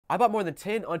I bought more than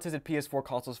 10 untested PS4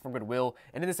 consoles from Goodwill,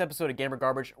 and in this episode of Gamer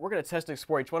Garbage, we're going to test and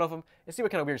explore each one of them and see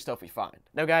what kind of weird stuff we find.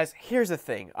 Now guys, here's the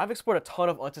thing. I've explored a ton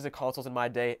of untested consoles in my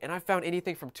day, and I've found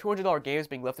anything from $200 games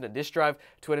being left in a disk drive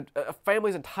to a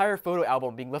family's entire photo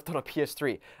album being left on a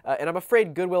PS3. And I'm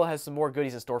afraid Goodwill has some more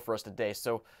goodies in store for us today,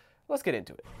 so let's get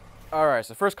into it. Alright,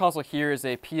 so first console here is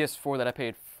a PS4 that I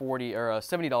paid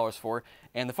 $70 for,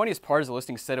 and the funniest part is the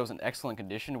listing said it was in excellent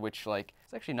condition, which, like,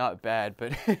 it's actually not bad,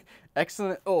 but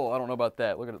excellent, oh, I don't know about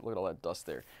that. Look at all that dust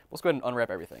there. Let's go ahead and unwrap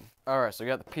everything. Alright, so we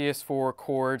got the PS4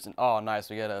 cords, and oh, nice,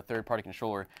 we got a third-party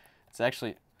controller. It's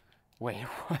actually, wait,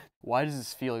 what? Why does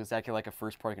this feel exactly like a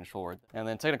first-party controller? And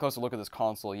then taking a closer look at this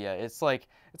console, yeah, it's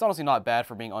honestly not bad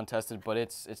for being untested, but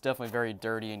it's definitely very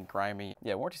dirty and grimy.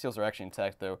 Yeah, warranty seals are actually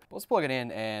intact though. But let's plug it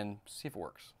in and see if it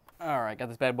works. All right, got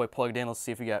this bad boy plugged in. Let's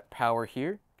see if we got power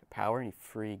here. Got power, any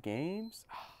free games?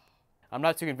 I'm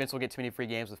not too convinced we'll get too many free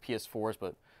games with PS4s,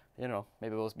 but you know,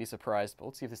 maybe we'll be surprised. But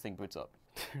let's see if this thing boots up.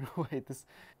 Wait, this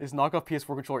knockoff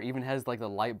PS4 controller even has like the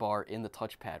light bar in the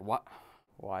touchpad. What?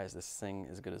 Why is this thing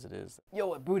as good as it is?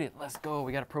 Yo, it booted. Let's go.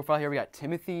 We got a profile here. We got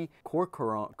Timothy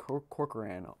Corcoran.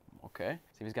 Okay.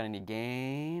 See if he's got any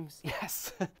games.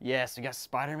 Yes. Yes, we got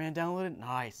Spider-Man downloaded.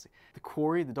 Nice. The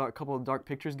Quarry, the couple of Dark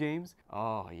Pictures games.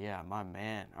 Oh, yeah, my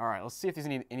man. All right, let's see if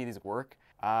any of these work.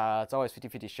 It's always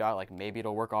 50-50 shot. Like, maybe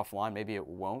it'll work offline. Maybe it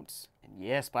won't. And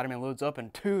yeah, Spider-Man loads up.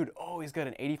 And dude, oh, he's got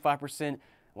an 85%.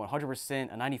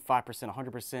 100%, a 95%,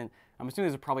 100%. I'm assuming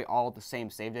these are probably all the same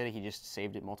save data. He just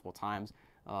saved it multiple times.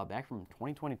 Back from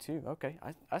 2022. Okay,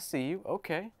 I see you.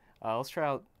 Okay. Let's try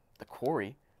out the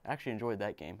Quarry. I actually enjoyed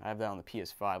that game. I have that on the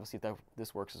PS5. Let's see if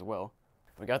this works as well.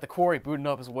 We got the Quarry booting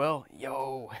up as well.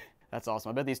 Yo, that's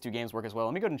awesome. I bet these two games work as well.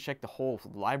 Let me go ahead and check the whole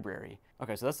library.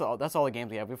 Okay, so that's all the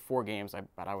games we have. We have 4 games,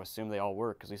 but I would assume they all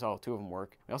work because we saw 2 of them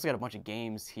work. We also got a bunch of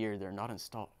games here. They're not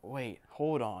installed. Wait,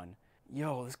 hold on.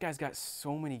 Yo, this guy's got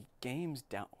so many games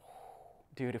down.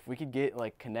 Dude, if we could get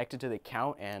like connected to the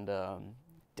account and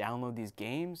download these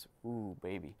games, ooh,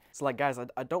 baby. So like, guys,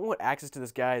 I don't want access to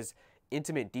this guy's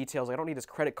intimate details. I don't need his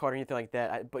credit card or anything like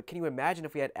that. But can you imagine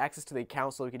if we had access to the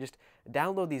account so we could just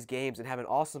download these games and have an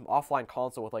awesome offline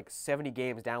console with like 70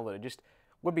 games downloaded? Just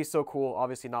would be so cool.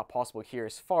 Obviously not possible here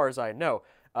as far as I know.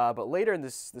 But later in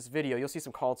this video, you'll see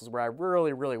some consoles where I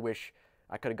really, really wish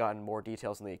I could have gotten more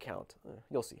details on the account.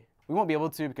 You'll see. We won't be able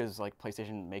to because like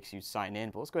PlayStation makes you sign in,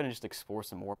 but let's go ahead and just explore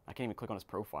some more. I can't even click on his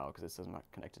profile because it says I'm not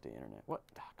connected to the internet. What?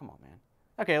 Come on, man.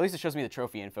 Okay, at least it shows me the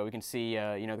trophy info. We can see,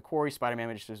 you know, the Quarry, Spider-Man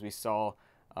images as we saw.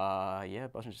 Yeah, a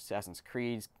bunch of Assassin's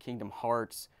Creed, Kingdom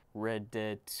Hearts, Red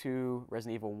Dead 2,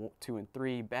 Resident Evil 2 and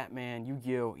 3, Batman,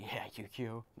 Yu-Gi-Oh! Yeah,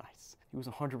 Yu-Gi-Oh! Nice. He was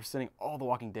 100%ing all the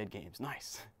Walking Dead games.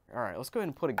 Nice. All right, let's go ahead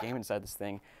and put a game inside this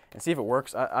thing and see if it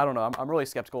works. I don't know. I'm really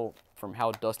skeptical from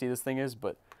how dusty this thing is,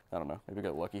 but I don't know. Maybe we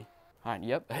got lucky.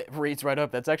 Yep, it reads right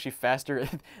up. That's actually faster.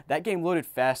 That game loaded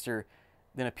faster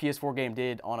than a PS4 game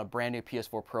did on a brand new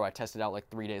PS4 Pro I tested out like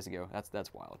 3 days ago.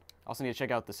 That's wild. I also need to check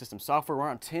out the system software. We're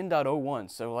on 10.01,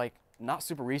 so like not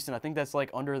super recent. I think that's like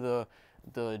under the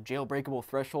jailbreakable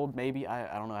threshold maybe.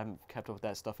 I don't know. I haven't kept up with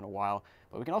that stuff in a while.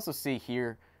 But we can also see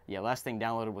here, yeah, last thing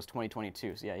downloaded was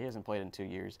 2022. So yeah, he hasn't played in 2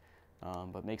 years.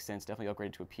 But makes sense, definitely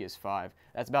upgraded to a PS5.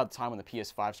 That's about the time when the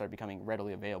PS5 started becoming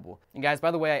readily available. And guys, by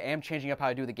the way, I am changing up how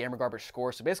I do the Gamer Garbage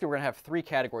score. So basically, we're gonna have 3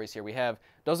 categories here. We have,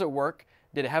 does it work?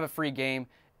 Did it have a free game?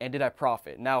 And did I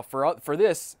profit? Now, for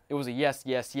this, it was a yes,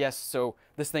 yes, yes. So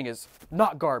this thing is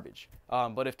not garbage.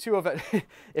 But if 2 out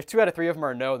of 3 of them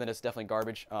are no, then it's definitely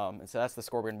garbage. And so that's the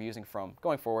score we're gonna be using from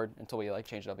going forward until we like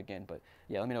change it up again. But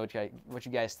yeah, let me know what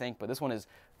you guys think. But this one is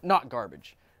not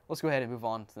garbage. Let's go ahead and move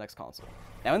on to the next console.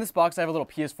 Now in this box, I have a little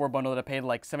PS4 bundle that I paid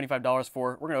like $75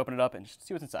 for. We're gonna open it up and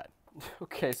see what's inside.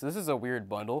 Okay, so this is a weird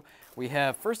bundle. We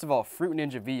have, first of all, Fruit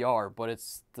Ninja VR, but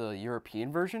it's the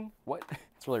European version. What?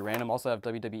 It's really random. Also have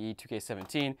WWE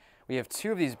 2K17. We have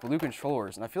 2 of these blue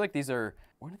controllers, and I feel like these are,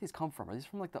 where did these come from? Are these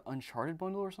from like the Uncharted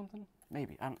bundle or something?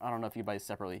 Maybe. I don't know if you buy these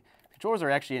separately. Controllers are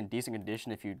actually in decent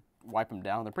condition if you wipe them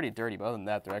down. They're pretty dirty, but other than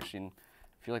that, they're actually in,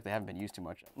 I feel like they haven't been used too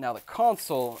much. Now the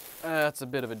console, that's a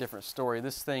bit of a different story.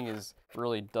 This thing is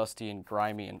really dusty and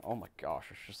grimy, and oh my gosh,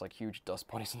 there's just like huge dust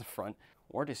bunnies in the front.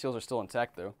 Warranty seals are still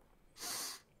intact though.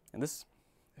 And this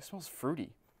smells fruity.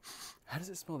 How does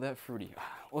it smell that fruity?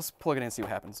 Let's plug it in and see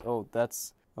what happens. Oh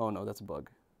no, that's a bug.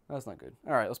 That's not good.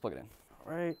 All right, let's plug it in.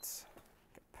 All right,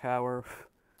 got power.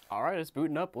 All right, it's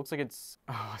booting up. Looks like it's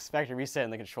factory reset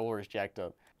and the controller is jacked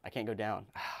up. I can't go down.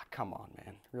 Come on,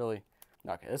 man, really?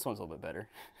 Okay, this one's a little bit better.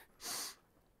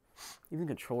 Even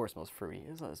the controller smells fruity.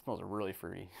 It smells really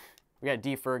fruity. We got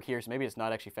deferred here, so maybe it's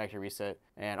not actually factory reset.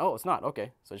 And oh, it's not.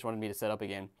 Okay, so just wanted me to set up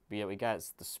again. But yeah, we got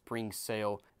the spring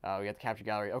sale. We got the capture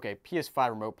gallery. Okay, PS5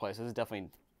 remote play. So this is definitely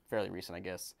fairly recent, I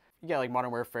guess. You got like Modern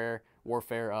Warfare,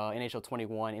 NHL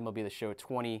 21, MLB The Show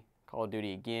 20, Call of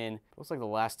Duty again. Looks like the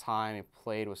last time it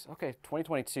played was, okay,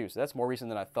 2022. So that's more recent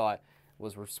than I thought.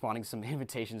 Was responding to some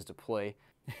invitations to play.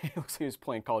 It looks like he was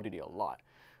playing Call of Duty a lot.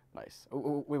 Nice.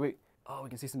 Oh, wait. Oh, we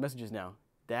can see some messages now.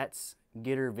 That's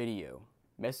Getter Video.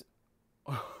 Message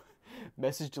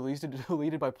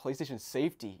deleted by PlayStation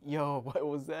Safety. Yo, what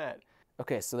was that?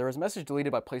 Okay, so there was a message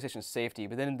deleted by PlayStation Safety,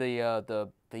 but then the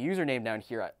username down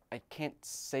here, I can't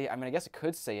say. I mean, I guess I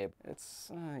could say it.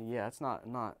 It's yeah, it's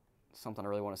not something I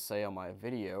really want to say on my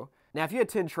video. Now, if you had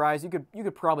 10 tries, you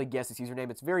could probably guess this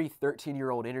username. It's very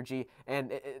 13-year-old energy,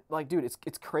 and like, dude,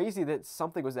 it's crazy that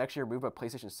something was actually removed by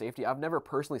PlayStation Safety. I've never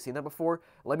personally seen that before.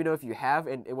 Let me know if you have.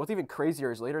 And what's even crazier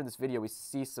is later in this video, we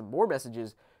see some more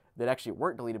messages that actually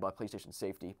weren't deleted by PlayStation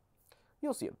Safety.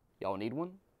 You'll see them. Y'all need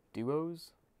one?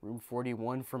 Duos? Room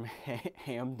 41 from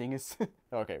Ham Dingus?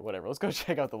 Okay, whatever. Let's go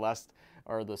check out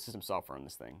the system software on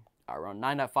this thing. Around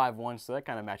 9.51, so that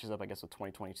kind of matches up, I guess, with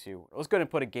 2022. Let's go ahead and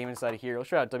put a game inside of here. Let's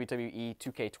try out WWE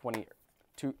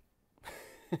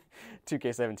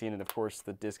 2K17, and of course,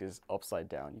 the disc is upside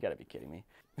down. You gotta be kidding me.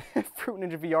 Fruit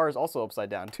Ninja VR is also upside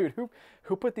down. Dude,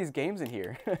 who put these games in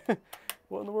here?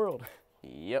 What in the world?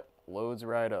 Yep, loads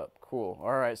right up. Cool.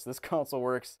 All right, so this console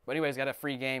works. But anyways, got a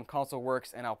free game, console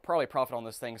works, and I'll probably profit on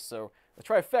this thing, so the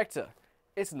trifecta,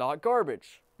 it's not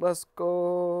garbage. Let's go.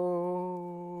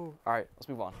 All right, let's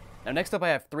move on. Now, next up, I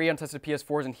have 3 untested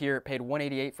PS4s in here. Paid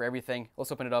 $188 for everything.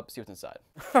 Let's open it up, see what's inside.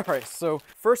 All right, so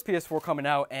first PS4 coming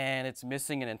out, and it's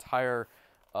missing an entire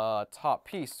top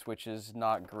piece, which is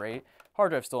not great.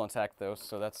 Hard drive's still intact though,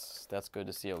 so that's good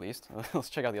to see at least. Let's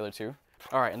check out the other 2.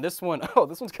 All right, and this one, oh,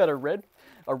 this one's got a red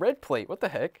plate. What the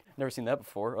heck? Never seen that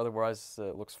before. Otherwise,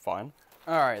 it looks fine.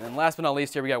 All right, and then last but not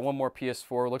least here, we got one more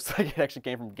PS4. Looks like it actually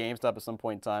came from GameStop at some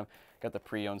point in time. Got the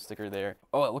pre-owned sticker there.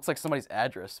 Oh, it looks like somebody's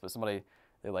address, but they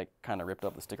like kind of ripped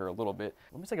up the sticker a little bit.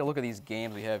 Let me take a look at these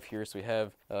games we have here. So we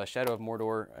have Shadow of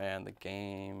Mordor, and the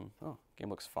game, oh,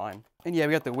 game looks fine. And yeah,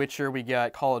 we got The Witcher, we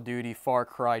got Call of Duty, Far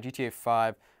Cry, GTA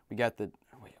 5. We got the,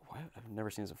 wait, what? I've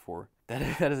never seen this before. That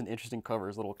is an interesting cover,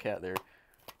 his little cat there.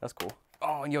 That's cool.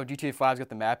 Oh, and yo, GTA 5's got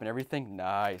the map and everything.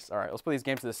 Nice. All right, let's put these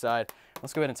games to the side.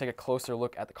 Let's go ahead and take a closer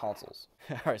look at the consoles.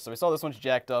 All right, so we saw this one's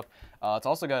jacked up. It's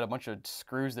also got a bunch of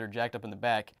screws that are jacked up in the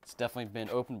back. It's definitely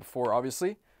been opened before,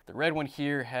 obviously. The red one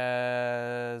here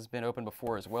has been opened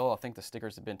before as well. I think the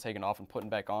stickers have been taken off and put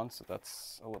back on, so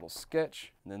that's a little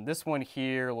sketch. And then this one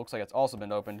here looks like it's also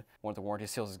been opened. One of the warranty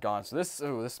seals is gone, so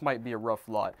this might be a rough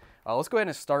lot. Let's go ahead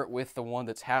and start with the one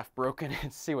that's half broken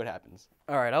and see what happens.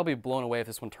 All right, I'll be blown away if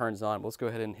this one turns on, but let's go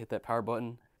ahead and hit that power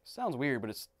button. Sounds weird, but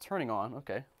it's turning on.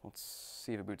 Okay, let's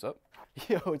see if it boots up.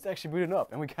 Yo, it's actually booting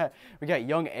up, and we got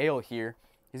Young Ale here.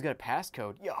 He's got a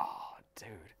passcode. Yo, dude.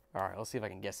 All right, let's see if I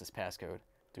can guess this passcode.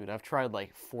 Dude, I've tried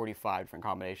like 45 different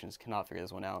combinations. Cannot figure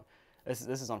this one out. This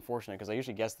is unfortunate because I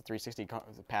usually guess the 360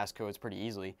 passcodes pretty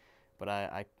easily, but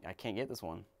I can't get this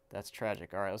one. That's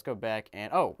tragic. All right, let's go back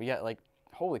and oh, we got like,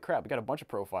 holy crap, we got a bunch of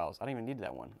profiles. I didn't even need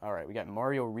that one. All right, we got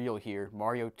Mario Real here.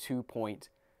 Mario 2 point. Is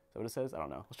that what it says? I don't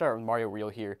know. Let's start with Mario Real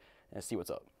here and see what's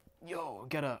up. Yo, we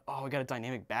got a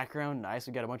dynamic background. Nice.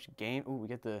 We got a bunch of game. Ooh, we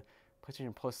get the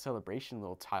PlayStation Plus celebration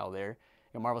little tile there.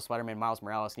 You know, Marvel Spider-Man Miles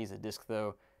Morales needs a disc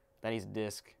though. That needs a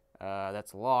disc.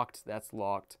 That's locked. That's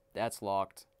locked. That's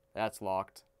locked. That's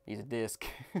locked. Needs a disc.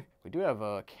 We do have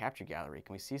a capture gallery.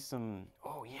 Can we see some?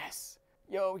 Oh yes.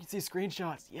 Yo, we can see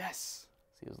screenshots. Yes.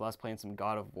 See, I was last playing some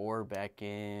God of War back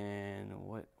in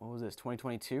what was this?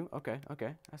 2022. Okay.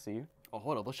 I see you. Oh,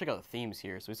 hold up. Let's check out the themes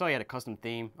here. So we saw he had a custom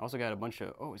theme. Also got a bunch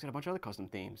of. Oh, he's got a bunch of other custom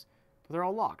themes. But they're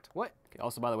all locked. What? Okay,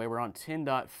 also, by the way, we're on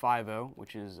 10.50,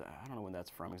 which is, I don't know when that's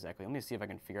from exactly. Let me see if I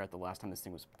can figure out the last time this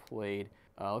thing was played.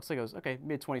 Looks like it was, okay,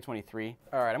 mid-2023.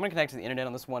 All right, I'm going to connect to the internet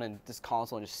on this one and this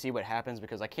console and just see what happens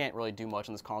because I can't really do much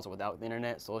on this console without the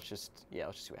internet. So let's just see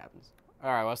what happens.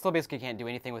 All right, well, I still basically can't do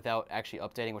anything without actually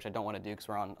updating, which I don't want to do because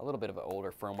we're on a little bit of an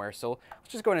older firmware. So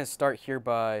let's just go ahead and start here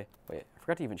by, wait, I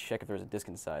forgot to even check if there's a disc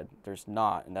inside. There's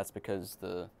not, and that's because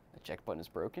the eject button is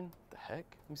broken. What the heck?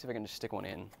 Let me see if I can just stick one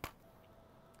in.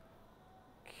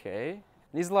 Okay,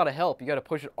 it needs a lot of help. You got to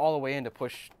push it all the way in to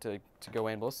push to go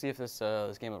in. But let's see if this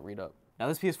game will read up. Now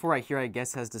this PS4 right here, I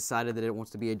guess, has decided that it wants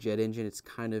to be a jet engine. It's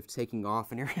kind of taking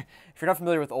off. And if you're not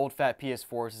familiar with old fat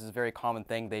PS4s, this is a very common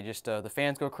thing. They just the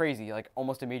fans go crazy like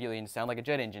almost immediately and sound like a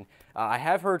jet engine. I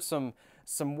have heard some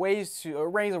some ways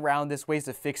around this, ways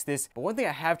to fix this. But one thing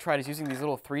I have tried is using these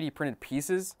little 3D printed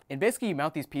pieces. And basically you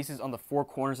mount these pieces on the four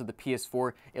corners of the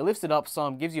PS4. It lifts it up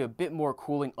some, gives you a bit more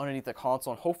cooling underneath the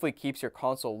console, and hopefully keeps your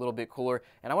console a little bit cooler.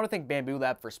 And I want to thank Bamboo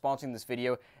Lab for sponsoring this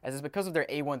video, as it's because of their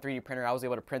A1 3D printer I was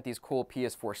able to print these cool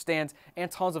PS4 stands and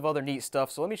tons of other neat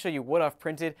stuff. So let me show you what I've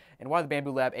printed and why the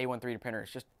Bamboo Lab A1 3D printer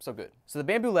is just so good. So the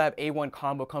Bamboo Lab A1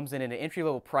 combo comes in at an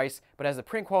entry-level price, but has the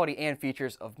print quality and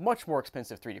features of much more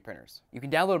expensive 3D printers. You can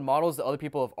download models that other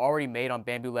people have already made on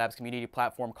Bamboo Lab's community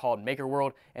platform called Maker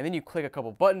World, and then you click a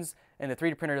couple buttons, and the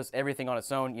 3D printer does everything on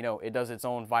its own. You know, it does its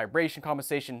own vibration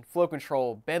compensation, flow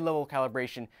control, bed level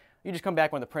calibration. You just come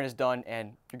back when the print is done,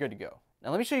 and you're good to go. Now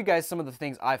let me show you guys some of the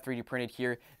things I've 3D printed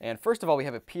here. And first of all, we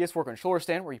have a PS4 controller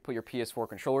stand where you put your PS4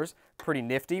 controllers. Pretty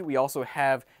nifty. We also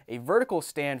have a vertical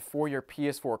stand for your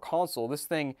PS4 console. This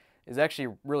thing is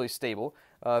actually really stable.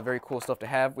 Very cool stuff to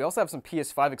have. We also have some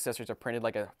PS5 accessories I've printed,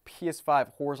 like a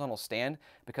PS5 horizontal stand,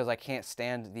 because I can't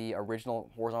stand the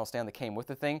original horizontal stand that came with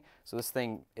the thing. So this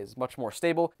thing is much more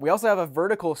stable. We also have a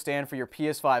vertical stand for your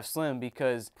PS5 Slim,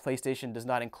 because PlayStation does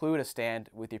not include a stand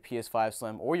with your PS5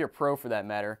 Slim, or your Pro for that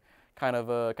matter. Kind of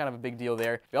a big deal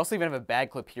there. We also even have a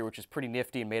bag clip here, which is pretty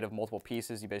nifty and made of multiple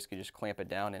pieces. You basically just clamp it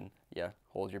down and yeah,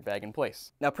 hold your bag in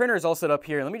place. Now printer is all set up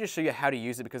here. Let me just show you how to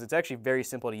use it, because it's actually very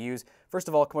simple to use. First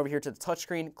of all, come over here to the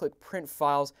touchscreen, click print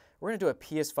files. We're gonna do a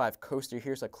PS5 coaster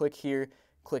here. So I click here,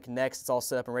 click next, it's all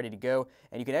set up and ready to go.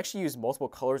 And you can actually use multiple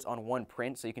colors on one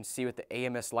print. So you can see with the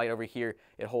AMS light over here,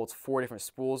 it holds 4 different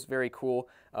spools, very cool.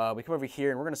 We come over here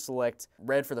and we're gonna select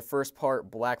red for the first part,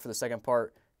 black for the second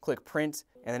part, click print,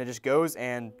 and then it just goes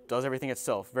and does everything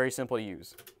itself. Very simple to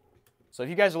use. So if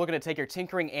you guys are looking to take your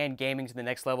tinkering and gaming to the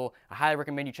next level, I highly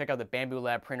recommend you check out the Bamboo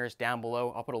Lab printers down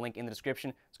below. I'll put a link in the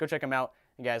description. Let's go check them out.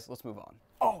 And guys, let's move on.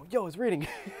 Oh, yo, it's reading.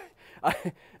 I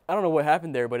don't know what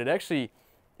happened there, but it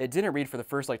didn't read for the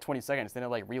first like 20 seconds. Then it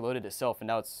like reloaded itself, and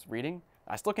now it's reading.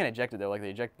 I still can't eject it though. Like the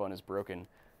eject button is broken.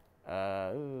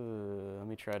 Let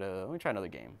me try another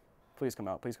game. Please come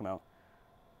out. Please come out.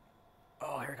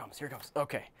 Oh, here it comes, here it comes.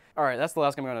 Okay. All right, that's the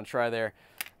last game I'm gonna try there.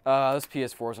 This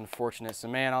PS4 is unfortunate. So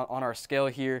man, on our scale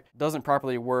here, doesn't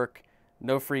properly work,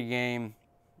 no free game.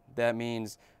 That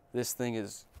means this thing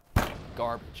is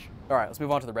garbage. All right, let's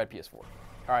move on to the red PS4. All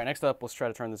right, next up, let's try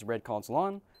to turn this red console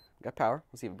on. We got power,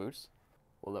 let's see if it boots.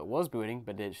 Well, it was booting,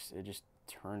 but it just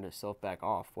turned itself back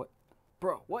off. What?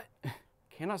 Bro, what?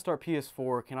 Cannot start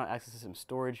PS4, cannot access system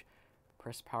storage.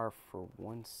 Press power for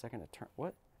 1 second to turn,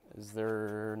 what? Is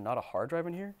there not a hard drive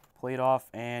in here? Play it off,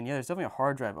 and yeah, there's definitely a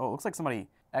hard drive. Oh, it looks like somebody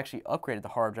actually upgraded the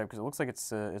hard drive, because it looks like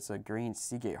it's a green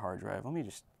Seagate hard drive. Let me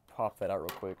just pop that out real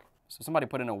quick. So somebody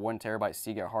put in a 1 terabyte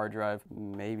Seagate hard drive.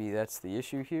 Maybe that's the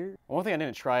issue here. One thing I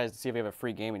didn't try is to see if we have a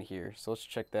free game in here. So let's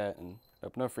check that, and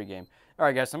nope, no free game. All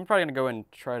right, guys, so I'm probably gonna go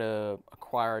and try to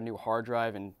acquire a new hard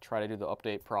drive and try to do the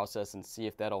update process and see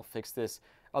if that'll fix this.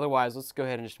 Otherwise, let's go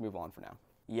ahead and just move on for now.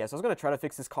 Yeah, so I was going to try to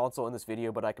fix this console in this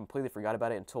video, but I completely forgot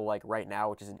about it until like right now,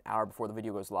 which is an hour before the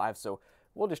video goes live, so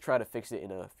we'll just try to fix it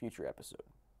in a future episode.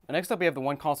 And next up, we have the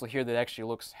one console here that actually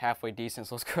looks halfway decent,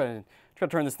 so let's go ahead and try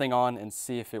to turn this thing on and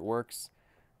see if it works.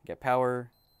 Get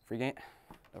power, free game,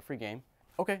 no free game.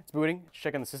 Okay, it's booting. It's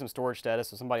checking the system storage status,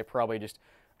 so somebody probably just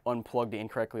unplugged it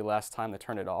incorrectly last time they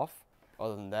turned it off.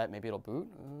 Other than that, maybe it'll boot.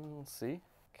 Let's see.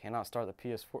 Cannot start the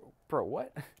PS4. Bro,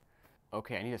 what?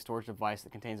 Okay, I need a storage device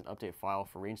that contains an update file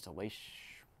for reinstallation.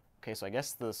 Okay, so I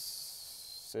guess the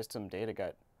system data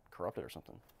got corrupted or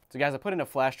something. So guys, I put in a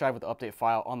flash drive with the update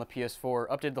file on the PS4,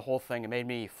 updated the whole thing. It made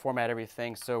me format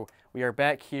everything. So we are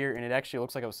back here, and it actually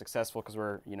looks like it was successful because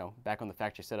we're, you know, back on the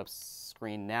factory setup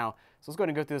screen now. So let's go ahead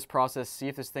and go through this process, see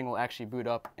if this thing will actually boot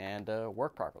up and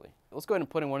work properly. Let's go ahead and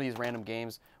put in one of these random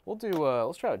games. We'll do,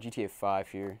 let's try out GTA 5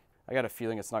 here. I got a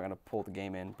feeling it's not going to pull the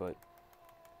game in, but,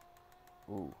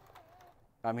 ooh.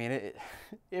 I mean,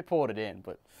 it pulled it in,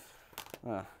 but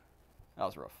that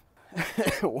was rough.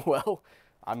 Well,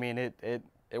 I mean, it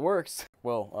works.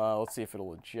 Well, let's see if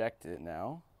it'll eject it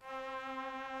now.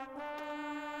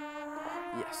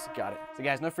 Yes, got it. So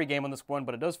guys, no free game on this one,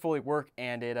 but it does fully work,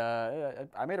 and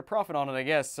I made a profit on it, I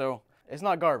guess, so it's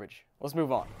not garbage. Let's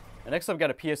move on. And next I've got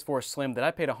a PS4 Slim that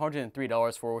I paid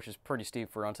 $103 for, which is pretty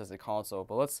steep for an untested console,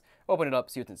 but let's open it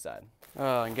up, see what's inside.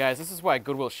 And guys, this is why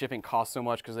Goodwill shipping costs so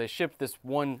much, because they shipped this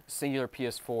one singular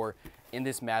PS4 in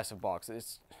this massive box.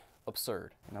 It's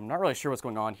absurd. And I'm not really sure what's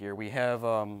going on here. We have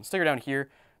sticker down here.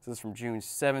 This is from June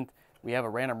 7th. We have a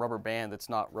random rubber band that's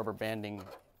not rubber banding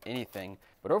anything,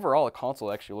 but overall the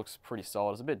console actually looks pretty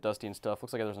solid. It's a bit dusty and stuff.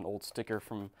 Looks like there's an old sticker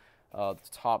from the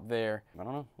top there. I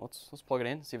don't know. Let's plug it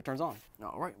in, see if it turns on.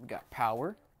 All right, we got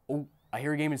power. Oh, I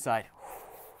hear a game inside.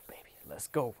 Whew, baby, let's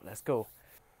go, let's go.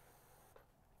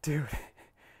 Dude,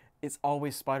 it's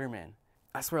always Spider-Man.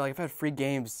 I swear, like, I've had free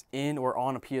games in or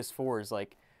on a PS4s,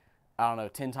 like, I don't know,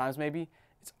 10 times maybe.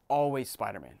 It's always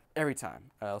Spider-Man, every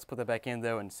time. Let's put that back in,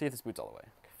 though, and see if this boots all the way.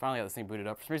 Finally got this thing booted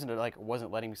up. For some reason, it, like,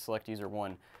 wasn't letting me select user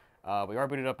 1. We are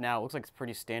booted up now. It looks like it's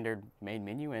pretty standard main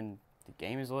menu, and the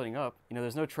game is loading up. You know,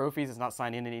 there's no trophies. It's not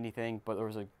signed in to anything, but there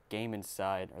was a game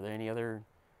inside. Are there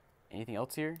anything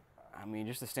else here? I mean,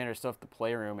 just the standard stuff, the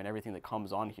playroom and everything that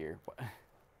comes on here.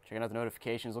 Checking out the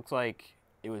notifications. Looks like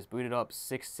it was booted up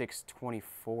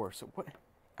 6/6/24. So what?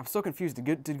 I'm so confused.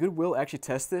 Did Goodwill actually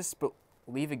test this, but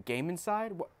leave a game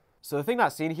inside? What? So the thing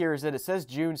not seen here is that it says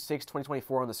June 6,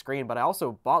 2024 on the screen, but I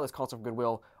also bought this console from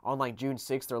Goodwill on like June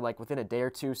 6th or like within a day or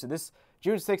two. So this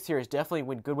June 6th here is definitely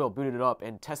when Goodwill booted it up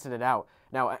and tested it out.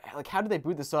 Now, like, how did they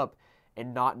boot this up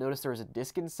and not notice there was a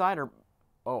disc inside? Or,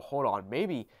 oh, hold on,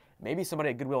 maybe somebody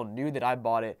at Goodwill knew that I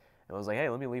bought it and was like, hey,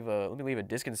 let me leave a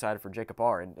disc inside for Jacob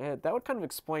R. And that would kind of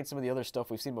explain some of the other stuff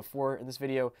we've seen before in this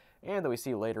video and that we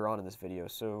see later on in this video.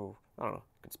 So I don't know,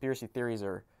 conspiracy theories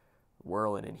are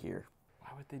whirling in here.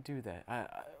 Why would they do that?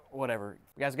 Whatever.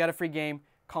 You guys got a free game.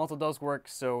 Console does work,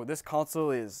 so this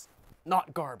console is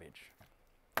not garbage.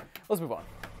 Let's move on.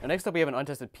 Now, next up, we have an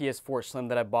untested PS4 Slim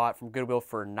that I bought from Goodwill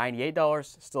for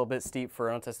 $98. Still a bit steep for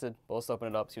untested, but let's open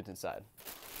it up, see what's inside.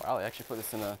 Wow, they actually put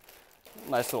this in a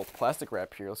nice little plastic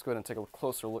wrap here. Let's go ahead and take a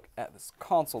closer look at this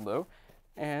console, though.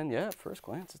 And yeah, at first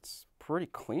glance, it's pretty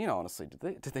clean, honestly.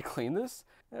 Did they clean this?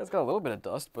 Yeah, it's got a little bit of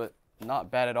dust, but not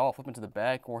bad at all. Flip into the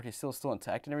back, warranty still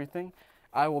intact and everything.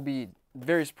 I will be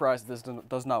very surprised if this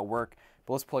does not work,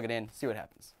 but let's plug it in, see what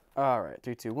happens. All right,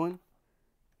 3, 2, 1.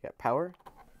 Got power.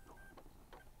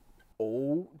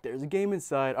 Oh, there's a game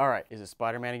inside. All right, is it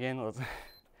Spider-Man again?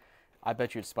 I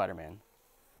bet you it's Spider-Man.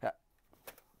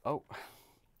 Oh,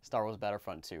 Star Wars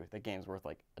Battlefront 2. That game's worth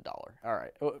like $1. All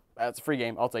right, that's a free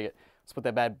game. I'll take it. Let's put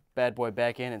that bad boy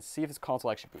back in and see if this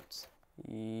console actually boots.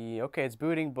 Okay, it's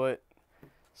booting, but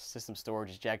system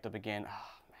storage is jacked up again.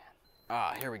 Oh,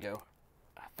 man. Here we go.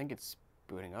 I think it's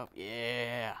booting up.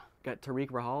 Yeah. Got Tariq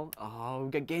Rahal. Oh,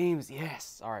 we got games.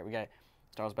 Yes. All right, we got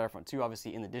Star Wars Battlefront 2,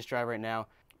 obviously, in the disk drive right now.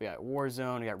 We got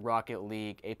Warzone. We got Rocket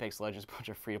League, Apex Legends, a bunch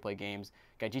of free-to-play games.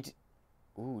 Got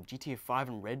GTA 5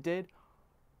 and Red Dead.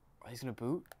 Are these going to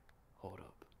boot? Hold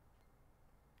up.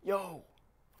 Yo.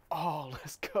 Oh,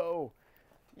 let's go.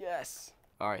 Yes.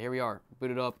 All right, here we are.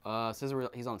 Booted up. Says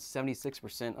he's on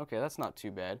 76%. Okay, that's not too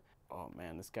bad. Oh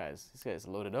man, this guy's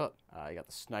loaded up. You got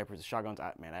the snipers, the shotguns.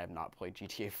 Man, I have not played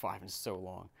GTA 5 in so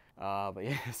long. But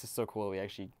yeah, this is so cool.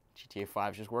 GTA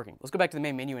 5 is just working. Let's go back to the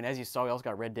main menu, and as you saw, we also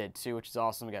got Red Dead 2, which is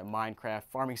awesome. We got Minecraft,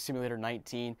 Farming Simulator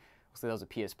 19. Looks like that was a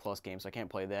PS Plus game, so I can't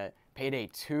play that. Payday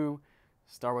 2,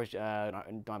 Star Wars. I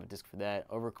don't have a disc for that.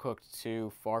 Overcooked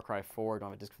 2, Far Cry 4.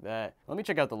 Don't have a disc for that. Let me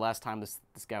check out the last time this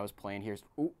guy was playing here.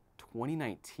 Ooh,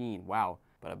 2019. Wow.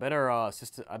 But I bet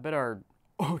our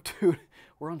oh, dude,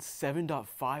 we're on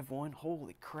 7.51.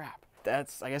 Holy crap. I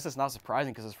guess that's not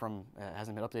surprising because it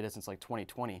hasn't been updated since like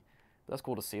 2020. But that's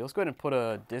cool to see. Let's go ahead and put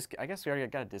a disc. I guess we already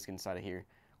got a disc inside of here.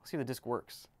 Let's see if the disc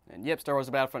works. And yep, Star Wars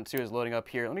Battlefront 2 is loading up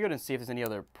here. Let me go ahead and see if there's any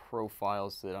other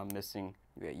profiles that I'm missing.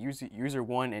 We got user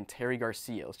 1 and Terry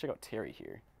Garcia. Let's check out Terry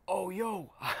here. Oh,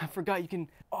 yo, I forgot you can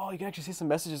actually see some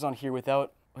messages on here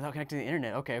without connecting to the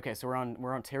internet. Okay, so we're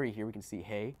on Terry here. We can see,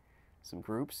 hey, some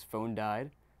groups, phone died.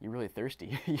 You're really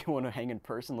thirsty. You want to hang in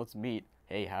person? Let's meet.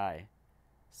 Hey, hi.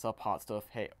 Sup, hot stuff.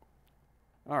 Hey.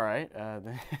 All right.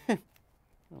 I'm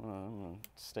gonna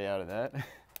stay out of that.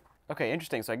 Okay,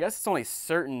 interesting. So I guess it's only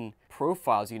certain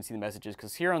profiles you can see the messages,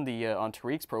 because here on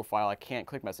Tariq's profile, I can't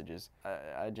click messages.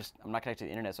 I'm not connected to the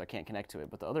internet, so I can't connect to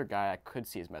it. But the other guy, I could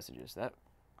see his messages.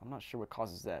 I'm not sure what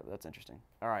causes that, but that's interesting.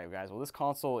 All right, guys. Well, this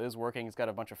console is working. It's got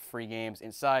a bunch of free games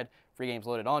inside. Free games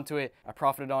loaded onto it. I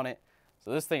profited on it.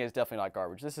 So this thing is definitely not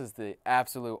garbage. This is the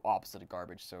absolute opposite of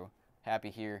garbage. So happy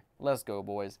here. Let's go,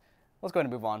 boys. Let's go ahead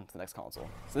and move on to the next console.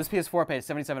 So this PS4 I paid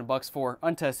 $77 for,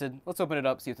 untested. Let's open it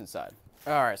up, see what's inside.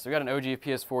 All right, so we got an OG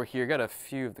PS4 here. Got a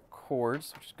few of the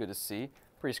cords, which is good to see.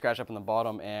 Pretty scratched up on the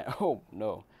bottom, and oh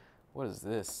no, what is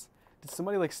this? Did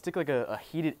somebody like stick like a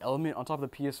heated element on top of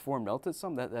the PS4 and melt it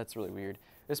some? That's really weird.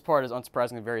 This part is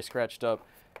unsurprisingly very scratched up.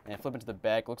 And flipping to the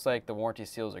back, looks like the warranty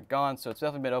seals are gone, so it's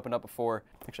definitely been opened up before.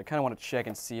 Actually, I kind of want to check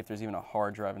and see if there's even a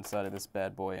hard drive inside of this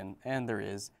bad boy, and there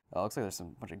is. Looks like there's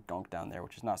some bunch of gunk down there,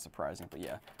 which is not surprising, but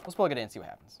yeah. Let's plug it in and see what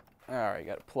happens. All right,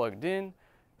 got it plugged in.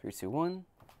 3, 2, 1.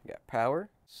 We got power.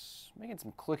 It's making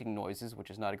some clicking noises, which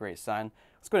is not a great sign.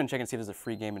 Let's go ahead and check and see if there's a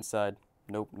free game inside.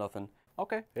 Nope, nothing.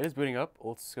 Okay, it is booting up.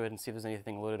 Let's go ahead and see if there's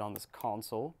anything loaded on this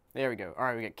console. There we go. All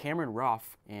right, we got Cameron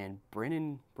Roth and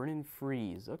Brennan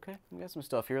Freeze. Okay, we got some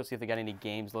stuff here. Let's see if they got any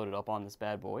games loaded up on this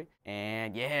bad boy.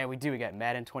 And yeah, we do. We got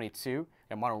Madden 22,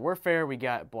 got Modern Warfare. We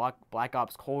got Black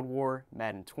Ops Cold War,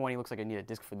 Madden 20. Looks like I need a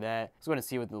disc for that. Let's go ahead and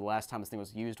see what the last time this thing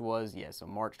was used was. Yeah, so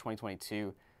March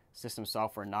 2022. System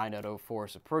software 9.04,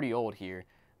 so pretty old here.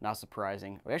 Not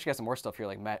surprising. We actually got some more stuff here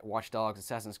like Watch Dogs,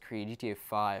 Assassin's Creed, GTA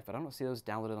 5, but I don't see those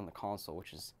downloaded on the console,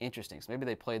 which is interesting. So maybe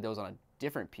they played those on a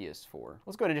different PS4.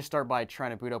 Let's go ahead and just start by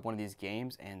trying to boot up one of these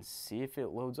games and see if it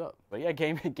loads up. But yeah,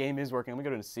 game is working. Let me go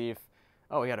ahead and see if...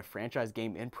 Oh, we got a franchise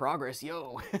game in progress,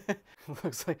 yo!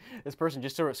 Looks like this person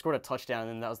just scored a touchdown, and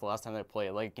then that was the last time they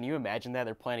played. Like, can you imagine that?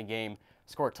 They're playing a game,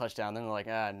 score a touchdown, then they're like,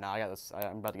 nah, I got this.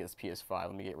 I'm about to get this PS5.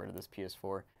 Let me get rid of this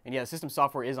PS4. And yeah, the system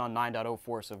software is on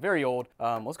 9.04, so very old.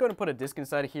 Let's go ahead and put a disc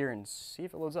inside of here and see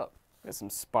if it loads up. Got some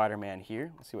Spider-Man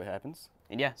here. Let's see what happens.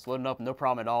 And yeah, it's loading up, no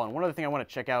problem at all. And one other thing I want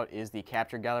to check out is the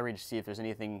capture gallery to see if there's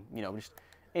anything, you know, just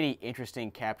any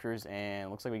interesting captures. And it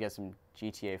looks like we got some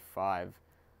GTA 5.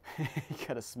 You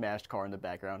got a smashed car in the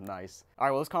background. Nice. All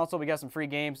right, well, this console, we got some free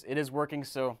games. It is working,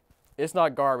 so it's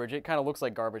not garbage. It kind of looks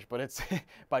like garbage, but it's,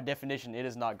 by definition, it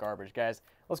is not garbage. Guys,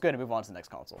 let's go ahead and move on to the next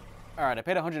console. All right, I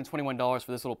paid $121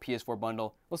 for this little PS4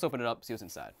 bundle. Let's open it up, see what's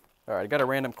inside. All right, I got a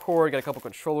random cord, got a couple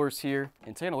controllers here.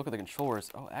 And taking a look at the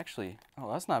controllers, oh, actually,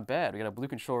 oh, that's not bad. We got a blue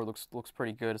controller, looks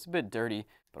pretty good. It's a bit dirty,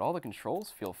 but all the controls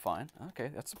feel fine.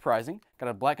 Okay, that's surprising. Got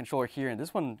a black controller here, and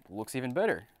this one looks even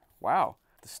better. Wow.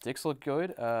 The sticks look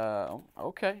good.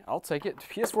 Okay, I'll take it.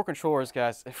 PS4 controllers,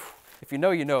 guys, if you know,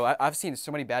 you know. I've seen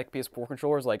so many bad PS4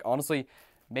 controllers. Like, honestly,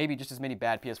 maybe just as many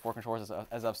bad PS4 controllers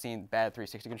as I've seen bad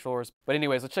 360 controllers. But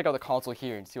anyways, let's check out the console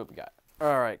here and see what we got.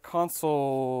 All right,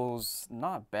 console's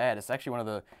not bad. It's actually one of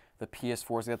the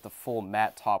PS4s. Got the full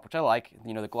matte top, which I like.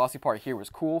 You know, the glossy part here was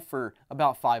cool for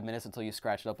about 5 minutes until you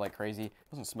scratch it up like crazy. It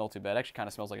doesn't smell too bad. It actually kind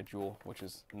of smells like a jewel, which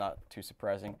is not too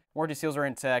surprising. Warranty seals are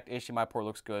intact. HDMI port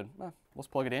looks good. Let's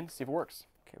plug it in, see if it works.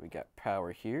 Okay, we got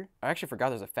power here. I actually forgot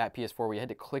there's a fat PS4 where you had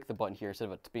to click the button here instead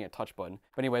of it being a touch button.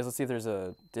 But anyways, let's see if there's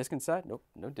a disc inside. Nope,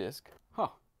 no disc. Huh,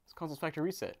 this console's factory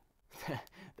reset.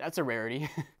 That's a rarity.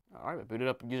 All right, I booted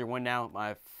up user 1 now.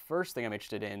 My first thing I'm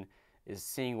interested in is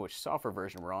seeing which software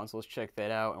version we're on, so let's check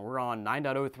that out. And we're on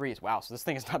 9.03. Wow, so this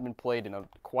thing has not been played in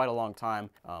quite a long time,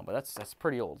 but that's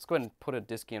pretty old. Let's go ahead and put a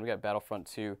disc in. We got Battlefront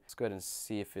 2. Let's go ahead and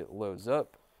see if it loads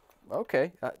up.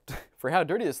 Okay, for how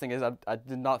dirty this thing is, I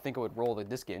did not think it would roll the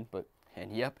disc in,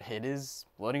 and yep, it is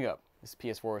loading up. This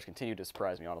PS4 has continued to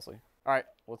surprise me, honestly. All right,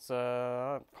 let's,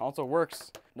 console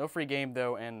works. No free game,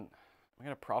 though, and I'm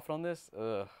gonna profit on this?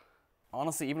 Ugh.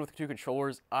 Honestly, even with 2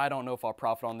 controllers, I don't know if I'll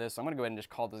profit on this. I'm gonna go ahead and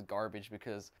just call this garbage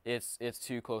because it's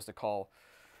too close to call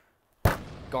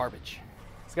garbage.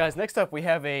 So guys, next up we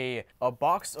have a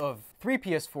box of 3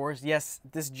 PS4s. Yes,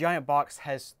 this giant box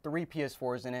has 3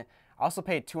 PS4s in it. I also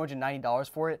paid $290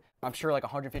 for it. I'm sure like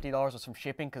 $150 was from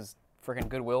shipping because freaking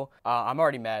Goodwill. I'm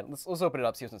already mad. Let's open it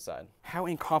up, see what's inside. How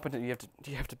incompetent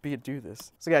do you have to be to do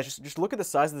this? So guys, just look at the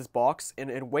size of this box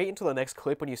and wait until the next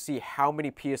clip when you see how many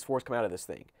PS4s come out of this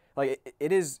thing. Like,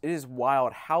 it is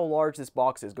wild how large this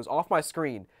box is. It goes off my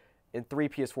screen and 3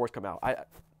 PS4s come out.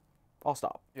 I'll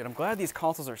stop. Dude, I'm glad these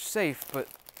consoles are safe, but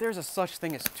there's a such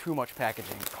thing as too much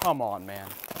packaging. Come on, man.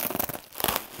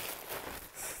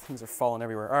 Things are falling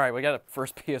everywhere. All right, we got a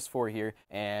first PS4 here,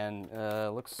 and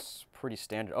looks pretty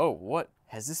standard. Oh, what?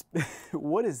 Has this,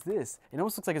 what is this? It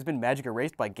almost looks like it's been magic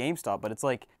erased by GameStop, but it's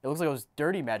like, it looks like it was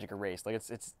dirty magic erased. Like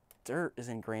it's dirt is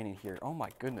ingrained in here. Oh my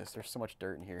goodness, there's so much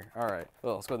dirt in here. All right,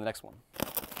 well, let's go to the next one.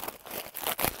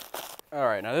 All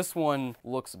right, now this one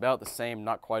looks about the same,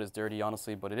 not quite as dirty,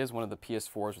 honestly, but it is one of the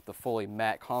PS4s with the fully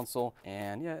matte console.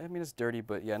 And yeah, I mean, it's dirty,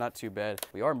 but yeah, not too bad.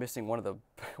 We are missing one of the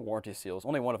warranty seals.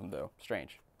 Only one of them, though.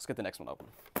 Strange. Let's get the next one open.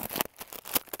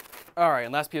 All right,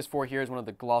 and last PS4 here is one of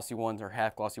the glossy ones, or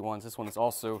half glossy ones. This one is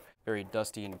also very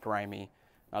dusty and grimy.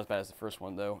 Not as bad as the first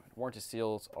one, though. Warranty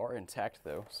seals are intact,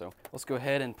 though. So let's go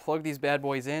ahead and plug these bad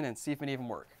boys in and see if any of them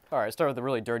work. All right, start with the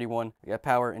really dirty one. We got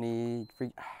power, any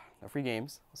free... No free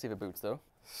games. Let's see if it boots, though.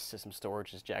 System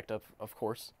storage is jacked up, of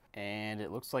course. And it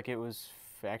looks like it was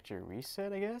factory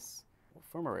reset, I guess? What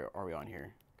firmware are we on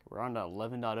here? We're on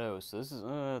 11.0, so this is,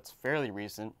 it's fairly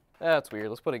recent. That's weird.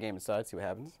 Let's put a game inside, see what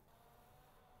happens.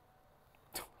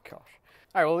 Oh, gosh.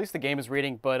 All right, well, at least the game is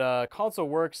reading, but console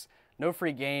works, no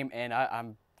free game, and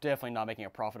I'm definitely not making a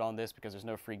profit on this because there's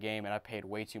no free game, and I paid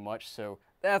way too much, so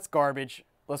that's garbage.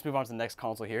 Let's move on to the next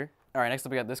console here. All right, next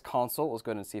up we got this console. Let's go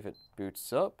ahead and see if it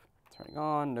boots up. Turning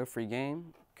on, no free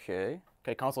game. Okay.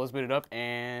 Okay, console is booted up,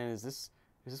 and is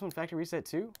this one factory reset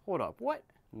too? Hold up, what?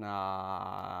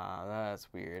 Nah, that's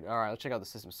weird. All right, let's check out the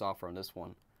system software on this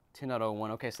one.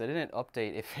 10.01. Okay, so they didn't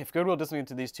update. If Goodwill does something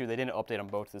to these two, they didn't update them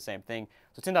both to the same thing.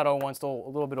 So 10.01 still a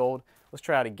little bit old. Let's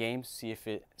try out a game, see if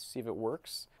it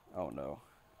works. Oh no.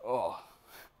 Oh,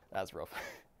 that's rough.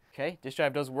 Okay, disk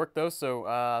drive does work though.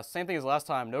 So same thing as last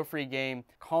time. No free game.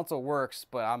 Console works,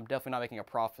 but I'm definitely not making a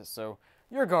profit. So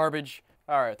you're garbage.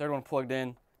 All right, third one plugged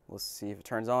in. Let's see if it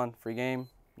turns on. Free game.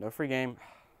 No free game.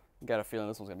 Got a feeling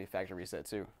this one's gonna be factory reset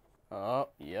too. Oh,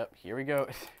 yep, here we go.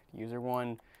 User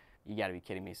one. You gotta be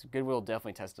kidding me. So Goodwill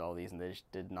definitely tested all these and they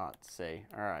just did not say.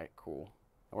 All right, cool.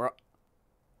 We're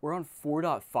on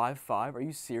 4.55. Are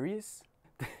you serious?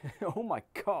 Oh my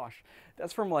gosh.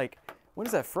 That's from like, when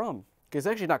is that from? It's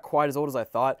actually not quite as old as I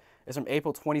thought. It's from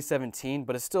April 2017,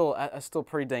 but it's still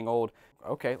pretty dang old.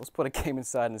 Okay, let's put a game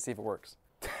inside and see if it works.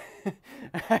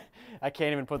 I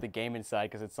can't even put the game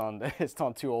inside because it's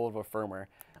on too old of a firmware.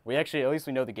 We actually, at least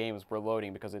we know the games were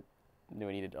loading because it knew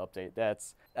it needed to update.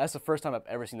 That's the first time I've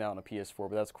ever seen that on a PS4,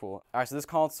 but that's cool. All right, so this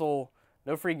console,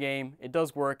 no free game. It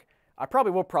does work. I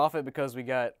probably will profit because we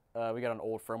got an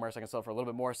old firmware, so I can sell it for a little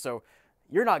bit more. So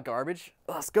you're not garbage.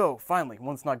 Let's go, finally,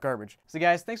 one's not garbage. So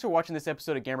guys, thanks for watching this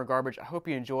episode of Gamer Garbage. I hope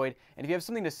you enjoyed. And if you have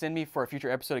something to send me for a future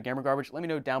episode of Gamer Garbage, let me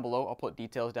know down below. I'll put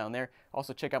details down there.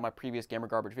 Also, check out my previous Gamer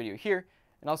Garbage video here,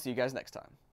 and I'll see you guys next time.